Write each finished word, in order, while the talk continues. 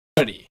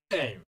Ready,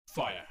 aim,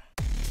 fire.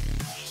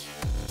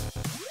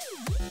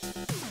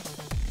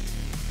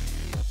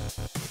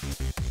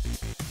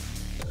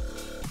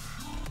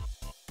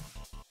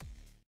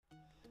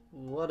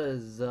 What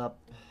is up?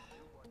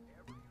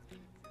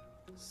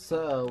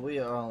 So we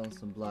are on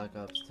some Black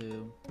Ops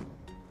 2.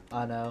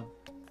 I know,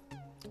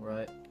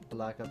 right?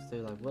 Black Ops 2,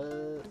 like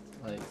what?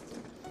 Like,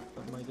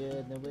 oh my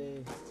god, no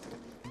way.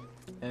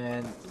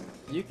 And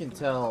you can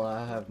tell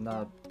I have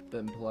not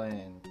been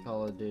playing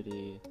Call of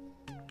Duty.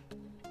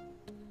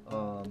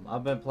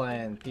 I've been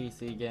playing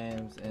PC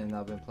games and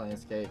I've been playing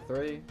Skate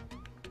 3.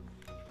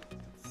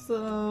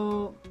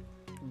 So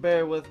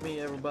bear with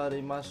me,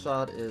 everybody. My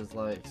shot is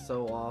like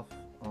so off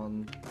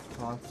on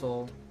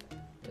console,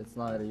 it's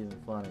not even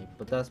funny,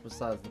 but that's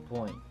besides the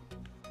point.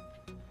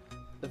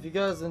 If you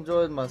guys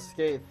enjoyed my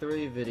Skate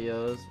 3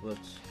 videos, which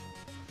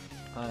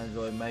I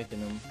enjoy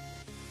making them,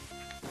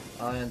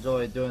 I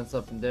enjoy doing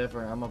something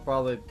different. I'm gonna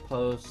probably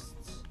post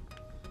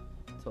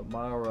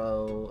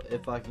tomorrow,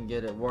 if I can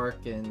get it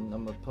working,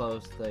 I'm gonna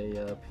post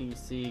a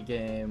PC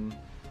game.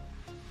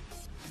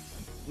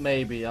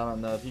 Maybe, I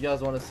don't know. If you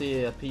guys want to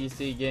see a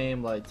PC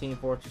game like Team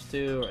Fortress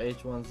 2 or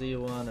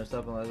H1Z1 or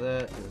something like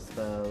that, just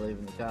leave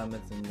in the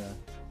comments and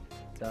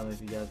tell me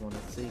if you guys want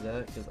to see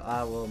that, because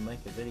I will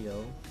make a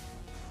video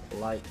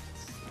like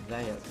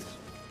that.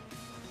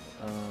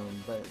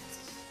 But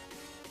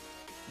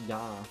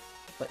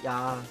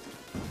yeah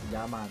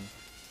man.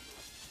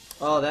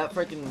 Oh, that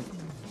freaking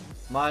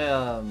my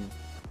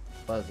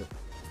what is it?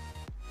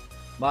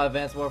 My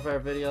Advanced Warfare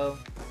video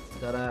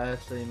that I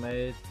actually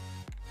made.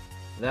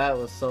 That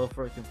was so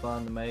freaking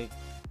fun to make.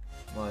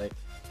 Like,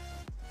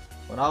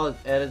 when I was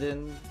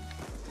editing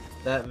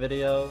that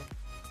video,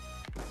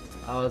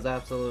 I was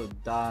absolutely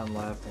dying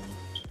laughing.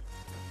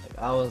 Like,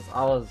 I was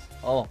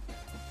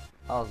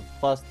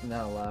busting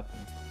out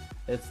laughing.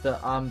 It's the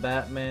I'm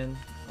Batman.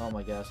 Oh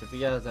my gosh, if you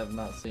guys have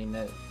not seen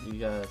it, you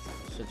guys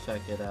should check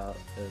it out,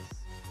 because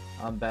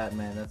I'm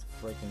Batman. That's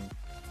freaking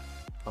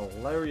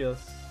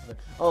hilarious.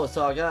 Oh,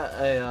 so I got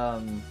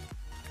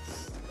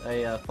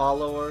a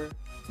follower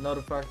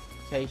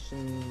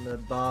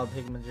notification, Bob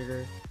Hickman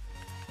Jigger,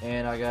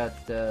 and I got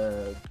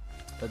a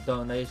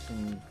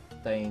donation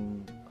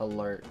thing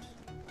alert.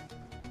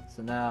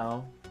 So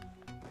now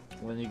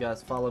when you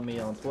guys follow me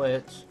on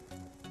Twitch,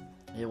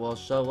 it will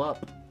show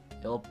up.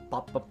 It'll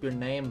pop up your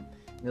name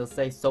and it'll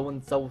say so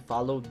and so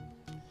followed,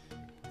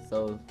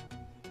 so,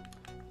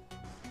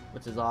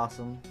 which is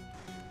awesome.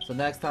 So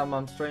next time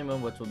I'm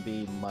streaming, which will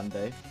be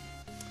Monday,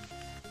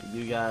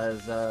 you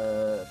guys,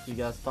 if you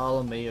guys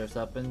follow me or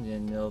something,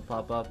 and it'll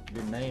pop up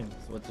your names,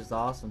 which is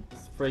awesome.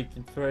 It's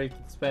freaking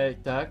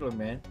spectacular,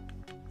 man.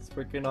 It's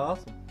freaking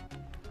awesome.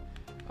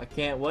 I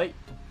can't wait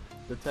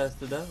to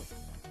test it out.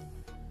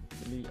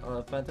 It's gonna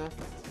be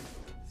fantastic.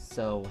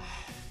 So,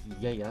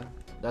 yeah,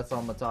 that's all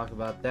I'm gonna talk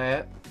about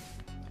that.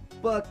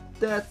 But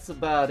that's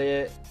about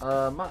it.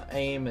 My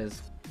aim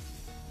is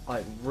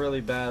like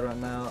really bad right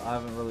now. I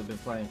haven't really been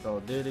playing Call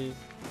of Duty.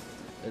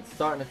 It's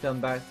starting to come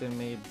back to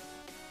me.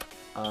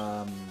 But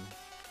I'm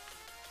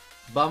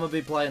gonna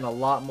be playing a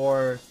lot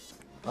more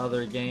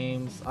other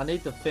games. I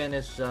need to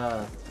finish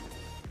the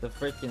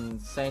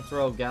freaking Saints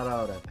Row Got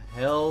Out of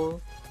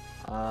Hell.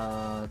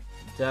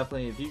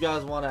 Definitely, if you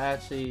guys want to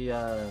actually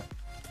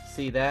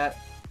see that,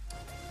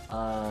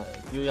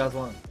 if you guys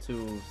want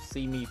to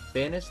see me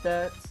finish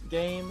that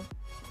game,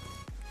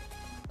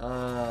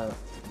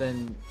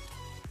 then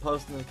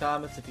post in the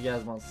comments if you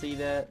guys want to see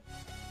that.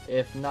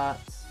 If not,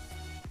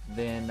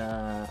 then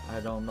I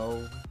don't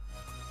know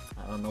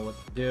what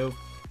to do.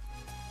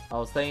 I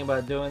was thinking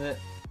about doing it,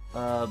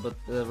 but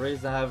the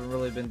reason I haven't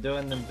really been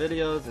doing them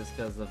videos is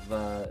because of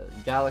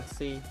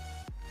Galaxy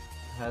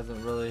hasn't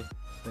really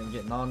been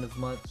getting on as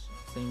much,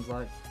 seems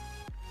like.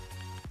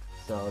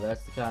 So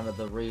that's kind of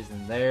the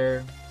reason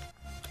there.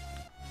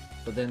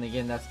 But then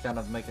again, that's kind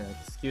of making an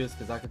excuse,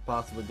 because I could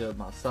possibly do it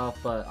myself.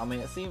 But I mean,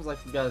 it seems like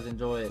you guys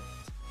enjoy it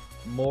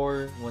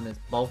more when it's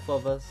both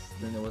of us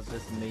than it was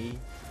just me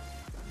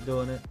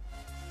doing it.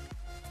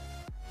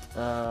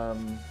 But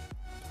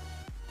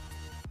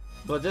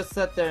just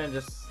sit there and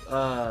just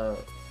go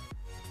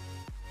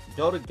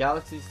to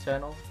Galaxy's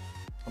channel.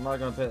 I'm not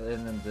gonna put it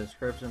in the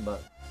description,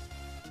 but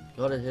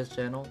go to his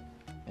channel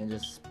and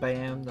just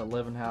spam the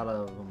living out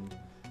of him,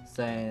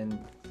 saying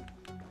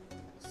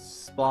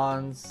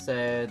Spawn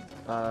said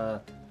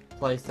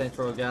play Saints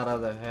Row Got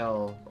Out of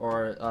Hell,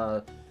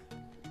 or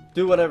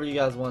do whatever you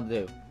guys want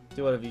to do.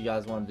 Do whatever you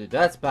guys want to do.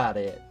 That's about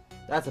it.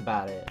 That's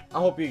about it. I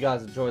hope you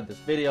guys enjoyed this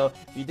video.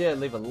 If you did,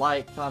 leave a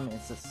like, comment,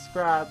 and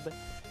subscribe.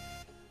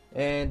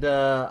 And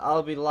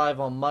I'll be live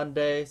on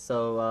Monday,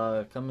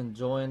 so come and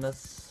join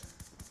us.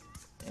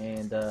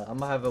 And I'm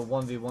gonna have a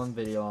 1v1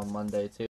 video on Monday too.